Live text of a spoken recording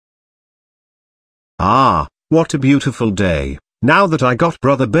Ah, what a beautiful day. Now that I got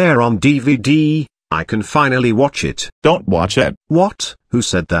Brother Bear on DVD, I can finally watch it. Don't watch it. What? Who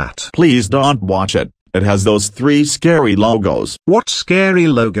said that? Please don't watch it. It has those 3 scary logos. What scary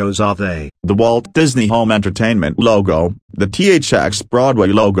logos are they? The Walt Disney Home Entertainment logo, the THX Broadway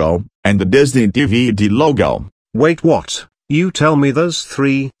logo, and the Disney DVD logo. Wait, what? You tell me there's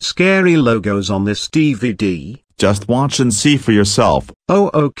 3 scary logos on this DVD? Just watch and see for yourself. Oh,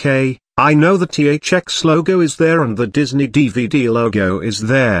 okay. I know the THX logo is there and the Disney DVD logo is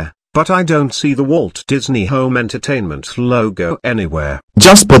there, but I don't see the Walt Disney Home Entertainment logo anywhere.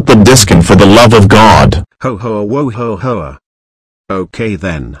 Just put the disc in for the love of God. Ho ho whoa ho ho. Okay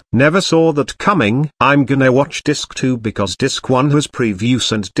then. Never saw that coming. I'm gonna watch disc 2 because disc 1 has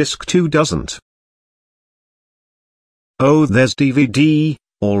previews and disc 2 doesn't. Oh, there's DVD.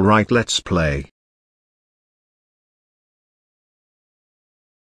 Alright, let's play.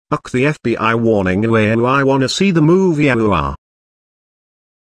 Fuck the FBI warning. I wanna see the movie.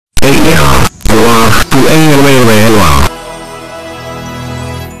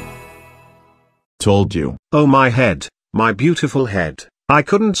 Told you. Oh, my head, my beautiful head. I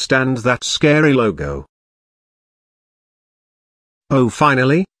couldn't stand that scary logo. Oh,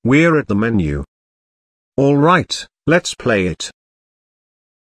 finally, we're at the menu. Alright, let's play it.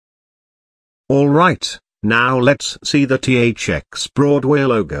 Alright, now let's see the THX Broadway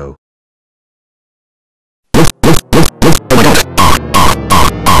logo.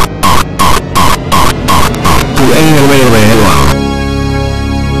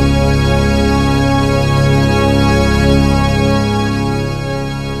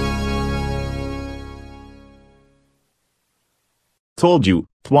 Told you,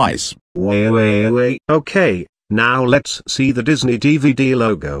 twice. Wait. Okay, now let's see the Disney DVD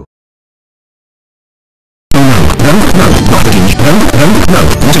logo. No, not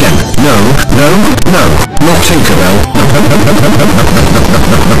again. No, not Tinkerbell.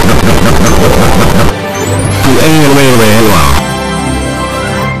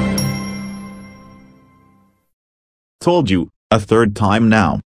 Told you, a 3rd time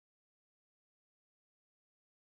now.